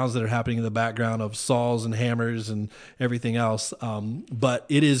those sounds that are happening in the background of saws and hammers and everything else. But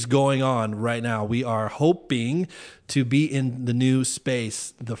it is going on right now. We are hoping to be in the new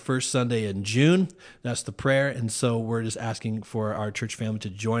space the first Sunday in June. That's the prayer. And so we're just asking for our church family to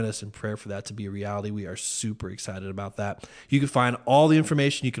join us in prayer for that to be a reality. We are super excited about that. You can find all the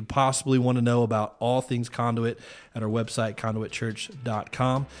information you could possibly want to know about all things Conduit at our website,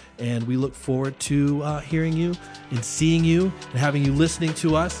 conduitchurch.com. And we look forward to hearing you and seeing you and having you listening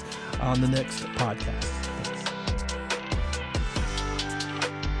to us on the next podcast.